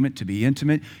in agreement to be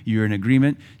intimate, you're in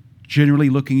agreement generally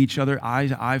looking each other eye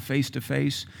to eye, face to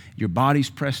face, your bodies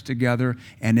pressed together,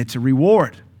 and it's a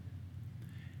reward.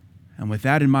 And with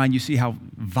that in mind, you see how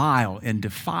vile and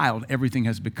defiled everything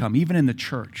has become, even in the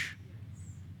church.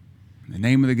 The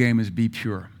name of the game is be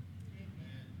pure.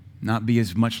 Not be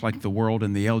as much like the world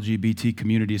and the LGBT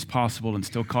community as possible and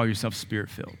still call yourself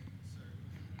spirit-filled.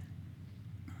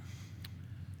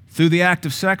 Through the act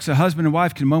of sex, a husband and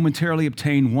wife can momentarily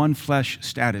obtain one flesh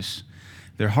status.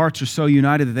 Their hearts are so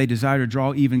united that they desire to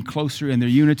draw even closer in their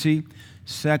unity.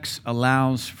 Sex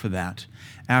allows for that.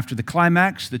 After the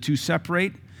climax, the two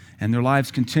separate, and their lives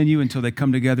continue until they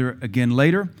come together again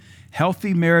later.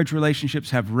 Healthy marriage relationships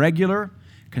have regular,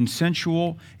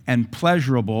 consensual, and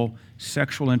pleasurable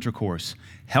sexual intercourse.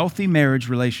 Healthy marriage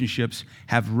relationships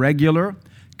have regular,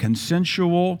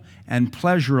 consensual, and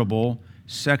pleasurable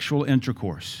sexual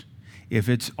intercourse. If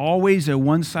it's always a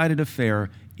one-sided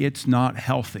affair, it's not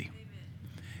healthy.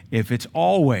 If it's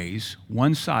always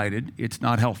one-sided, it's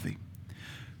not healthy.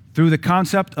 Through the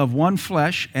concept of one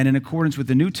flesh and in accordance with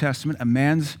the New Testament, a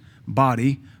man's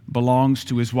body belongs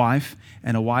to his wife,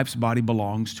 and a wife's body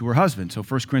belongs to her husband. So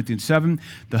 1 Corinthians 7,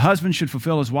 the husband should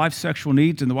fulfill his wife's sexual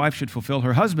needs, and the wife should fulfill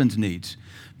her husband's needs.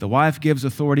 The wife gives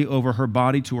authority over her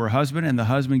body to her husband, and the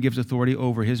husband gives authority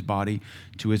over his body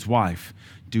to his wife.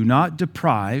 Do not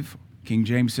deprive, King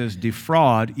James says,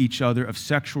 defraud each other of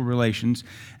sexual relations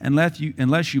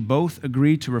unless you both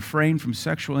agree to refrain from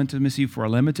sexual intimacy for a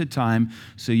limited time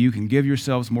so you can give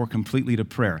yourselves more completely to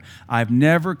prayer. I've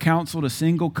never counseled a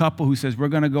single couple who says, we're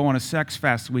going to go on a sex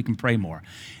fast so we can pray more.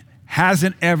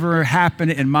 Hasn't ever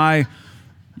happened in my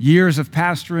years of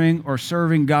pastoring or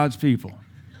serving God's people.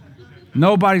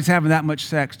 Nobody's having that much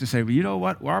sex to say, well, you know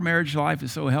what? Our marriage life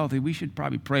is so healthy, we should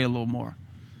probably pray a little more.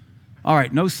 All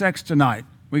right, no sex tonight.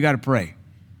 We got to pray.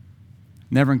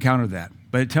 Never encountered that.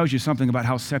 But it tells you something about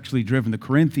how sexually driven the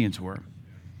Corinthians were.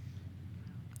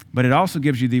 But it also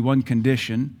gives you the one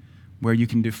condition where you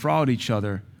can defraud each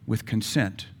other with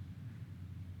consent.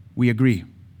 We agree.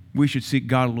 We should seek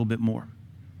God a little bit more.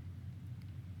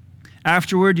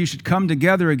 Afterward, you should come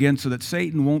together again so that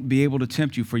Satan won't be able to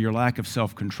tempt you for your lack of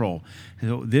self-control.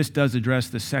 So this does address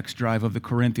the sex drive of the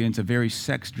Corinthians, a very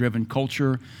sex-driven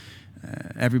culture.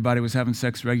 Everybody was having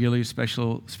sex regularly,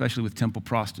 especially with temple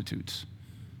prostitutes.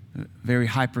 A very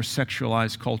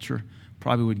hypersexualized culture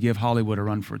probably would give Hollywood a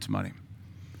run for its money.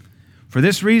 For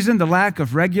this reason, the lack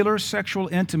of regular sexual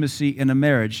intimacy in a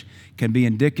marriage can be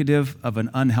indicative of an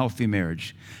unhealthy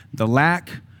marriage. The lack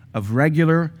of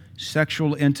regular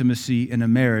sexual intimacy in a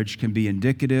marriage can be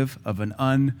indicative of an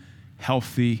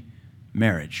unhealthy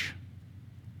marriage.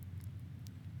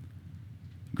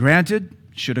 Granted,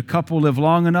 should a couple live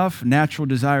long enough, natural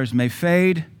desires may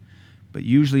fade, but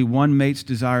usually one mate's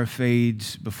desire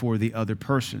fades before the other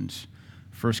person's.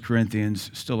 1 Corinthians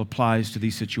still applies to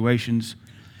these situations.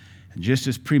 And just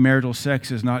as premarital sex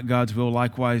is not God's will,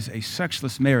 likewise, a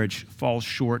sexless marriage falls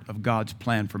short of God's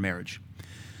plan for marriage.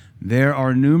 There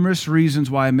are numerous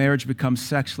reasons why a marriage becomes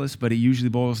sexless, but it usually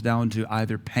boils down to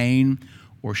either pain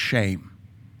or shame.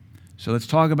 So let's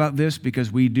talk about this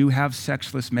because we do have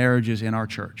sexless marriages in our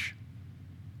church.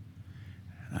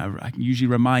 I usually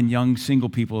remind young single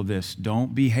people of this.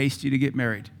 Don't be hasty to get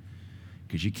married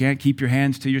because you can't keep your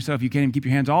hands to yourself. You can't even keep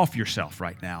your hands off yourself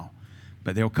right now.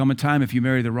 But there will come a time if you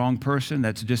marry the wrong person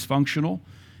that's dysfunctional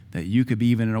that you could be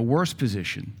even in a worse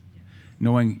position,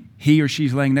 knowing he or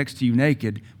she's laying next to you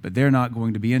naked, but they're not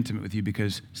going to be intimate with you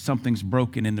because something's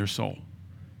broken in their soul.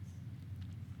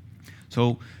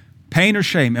 So pain or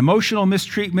shame, emotional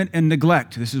mistreatment and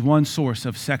neglect. This is one source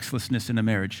of sexlessness in a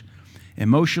marriage.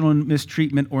 Emotional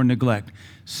mistreatment or neglect.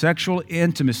 Sexual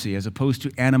intimacy, as opposed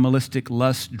to animalistic,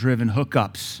 lust-driven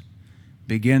hookups,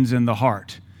 begins in the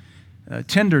heart.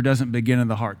 Tender doesn't begin in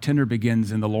the heart. Tender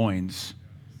begins in the loins.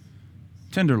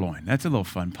 Tenderloin. That's a little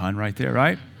fun pun right there,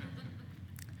 right?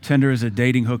 Tinder is a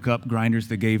dating hookup. Grindr's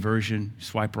the gay version.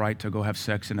 Swipe right to go have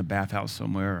sex in a bathhouse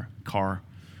somewhere or car.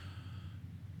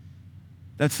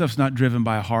 That stuff's not driven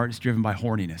by a heart. It's driven by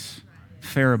horniness,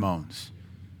 pheromones,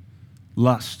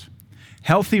 lust.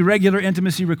 Healthy, regular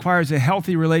intimacy requires a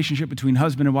healthy relationship between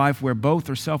husband and wife where both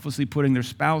are selflessly putting their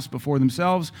spouse before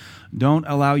themselves. Don't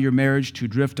allow your marriage to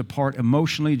drift apart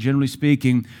emotionally. Generally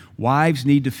speaking, wives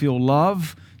need to feel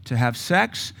love to have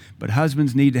sex, but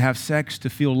husbands need to have sex to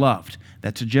feel loved.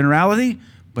 That's a generality,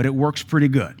 but it works pretty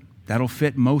good. That'll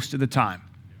fit most of the time.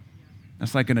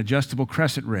 That's like an adjustable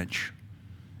crescent wrench.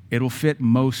 It'll fit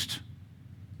most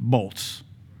bolts.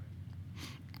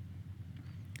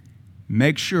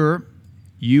 Make sure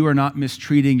you are not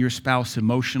mistreating your spouse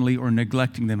emotionally or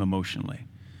neglecting them emotionally.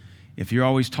 If you're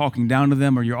always talking down to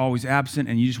them or you're always absent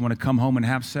and you just want to come home and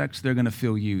have sex, they're going to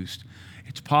feel used.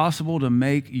 It's possible to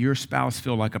make your spouse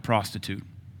feel like a prostitute.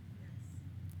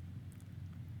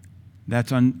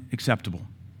 That's unacceptable.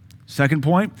 Second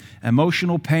point,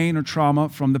 emotional pain or trauma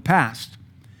from the past.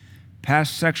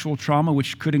 Past sexual trauma,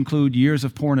 which could include years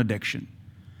of porn addiction,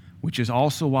 which is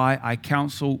also why I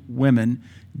counsel women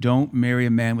don't marry a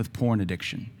man with porn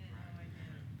addiction.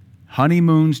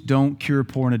 Honeymoons don't cure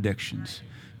porn addictions.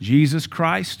 Jesus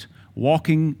Christ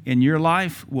walking in your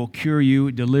life will cure you,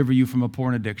 deliver you from a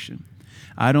porn addiction.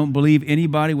 I don't believe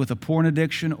anybody with a porn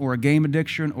addiction or a game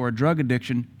addiction or a drug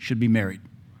addiction should be married.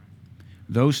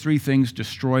 Those three things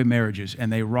destroy marriages,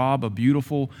 and they rob a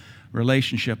beautiful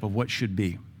relationship of what should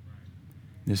be.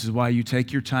 This is why you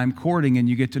take your time courting and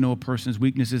you get to know a person's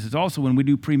weaknesses. It's also when we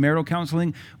do premarital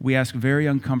counseling, we ask very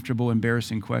uncomfortable,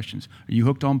 embarrassing questions. Are you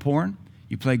hooked on porn?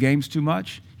 You play games too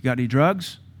much? You got any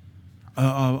drugs?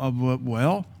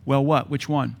 Well, what? Which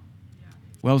one?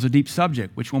 Well, it's a deep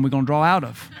subject. Which one are we going to draw out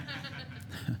of?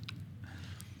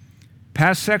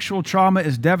 Past sexual trauma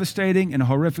is devastating and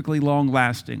horrifically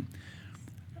long-lasting.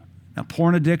 Now,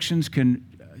 porn addictions can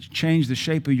change the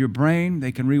shape of your brain.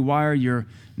 They can rewire your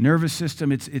nervous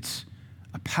system. It's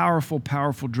a powerful,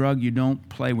 powerful drug. You don't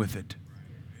play with it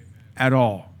at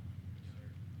all.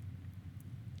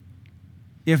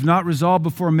 If not resolved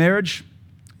before marriage,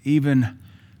 even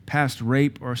past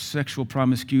rape or sexual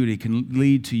promiscuity can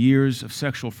lead to years of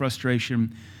sexual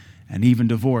frustration and even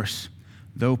divorce.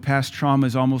 Though past trauma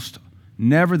is almost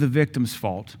never the victim's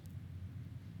fault,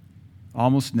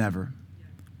 almost never,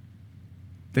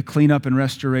 the cleanup and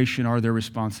restoration are their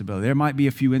responsibility. There might be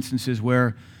a few instances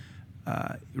where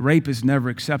rape is never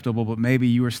acceptable, but maybe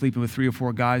you were sleeping with 3 or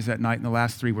 4 guys that night and the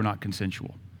last 3 were not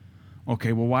consensual.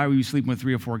 Okay, well, why were you sleeping with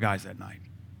 3 or 4 guys that night?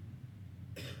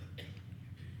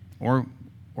 Or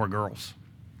girls.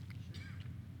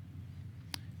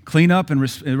 Cleanup and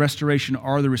restoration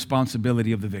are the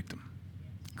responsibility of the victim.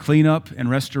 Cleanup and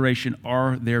restoration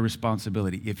are their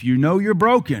responsibility. If you know you're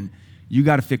broken, you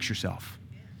got to fix yourself.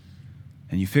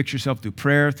 And you fix yourself through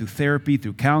prayer, through therapy,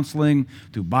 through counseling,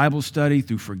 through Bible study,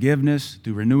 through forgiveness,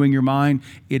 through renewing your mind.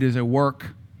 It is a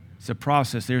work. It's a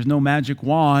process. There's no magic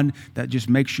wand that just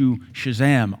makes you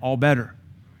Shazam, all better.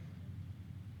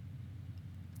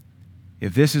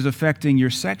 If this is affecting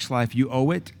your sex life, you owe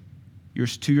it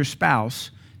to your spouse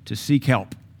to seek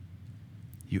help.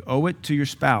 You owe it to your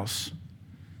spouse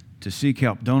to seek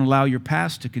help. Don't allow your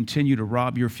past to continue to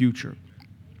rob your future.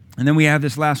 And then we have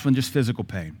this last one, just physical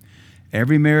pain.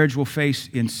 Every marriage will face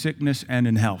in sickness and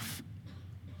in health.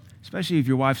 Especially if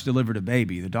your wife's delivered a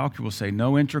baby. The doctor will say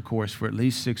no intercourse for at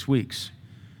least 6 weeks.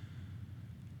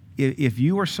 If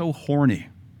you are so horny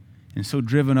and so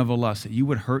driven of a lust that you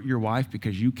would hurt your wife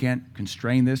because you can't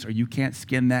constrain this or you can't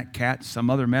skin that cat some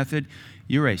other method,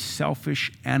 you're a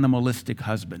selfish, animalistic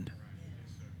husband.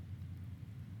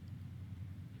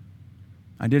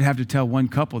 I did have to tell one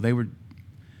couple, the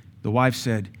wife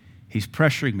said, he's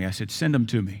pressuring me. I said, send him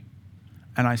to me.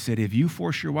 And I said, if you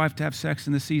force your wife to have sex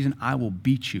in this season, I will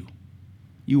beat you.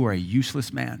 You are a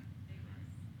useless man.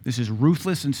 This is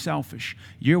ruthless and selfish.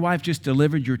 Your wife just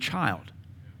delivered your child.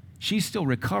 She's still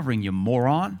recovering, you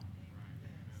moron.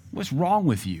 What's wrong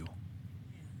with you?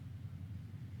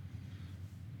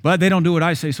 But they don't do what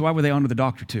I say, so why would they honor the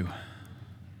doctor too?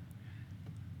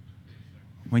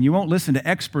 When you won't listen to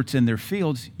experts in their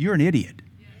fields, you're an idiot.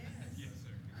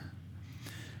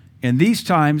 In these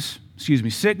times,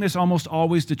 sickness almost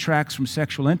always detracts from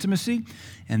sexual intimacy.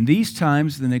 And these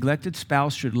times, the neglected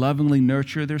spouse should lovingly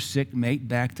nurture their sick mate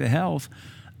back to health.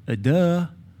 Duh.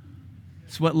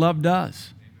 It's what love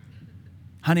does.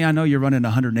 Honey, I know you're running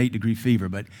 108-degree fever,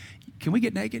 but can we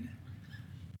get naked?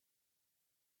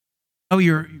 Oh,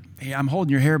 I'm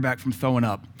holding your hair back from throwing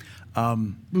up.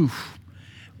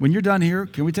 When you're done here,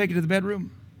 can we take you to the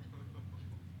bedroom?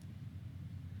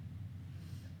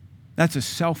 That's a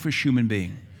selfish human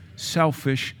being.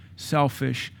 Selfish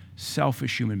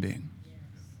human being.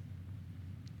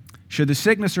 Should the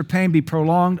sickness or pain be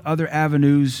prolonged, other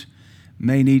avenues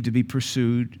may need to be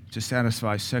pursued to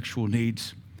satisfy sexual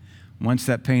needs. Once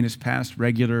that pain is past,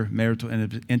 regular marital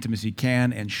intimacy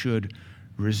can and should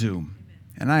resume.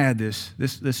 And I had this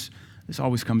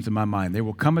always comes to my mind. There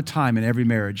will come a time in every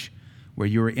marriage where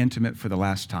you are intimate for the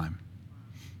last time.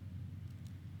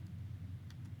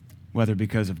 Whether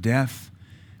because of death,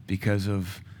 because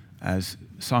of, as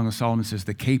Song of Solomon says,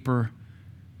 the caper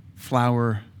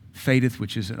flower fadeth,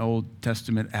 which is an Old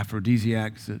Testament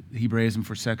aphrodisiac, it's the Hebraism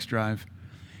for sex drive.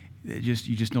 You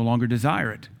just no longer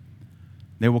desire it.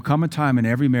 There will come a time in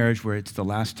every marriage where it's the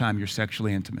last time you're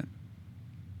sexually intimate.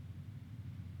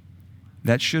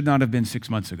 That should not have been 6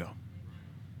 months ago.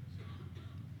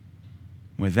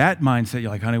 With that mindset, you're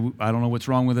like, honey, I don't know what's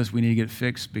wrong with us. We need to get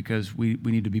fixed because we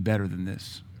need to be better than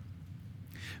this.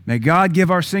 May God give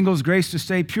our singles grace to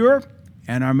stay pure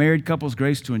and our married couples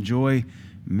grace to enjoy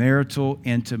marital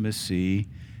intimacy.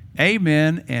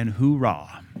 Amen and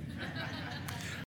hoorah.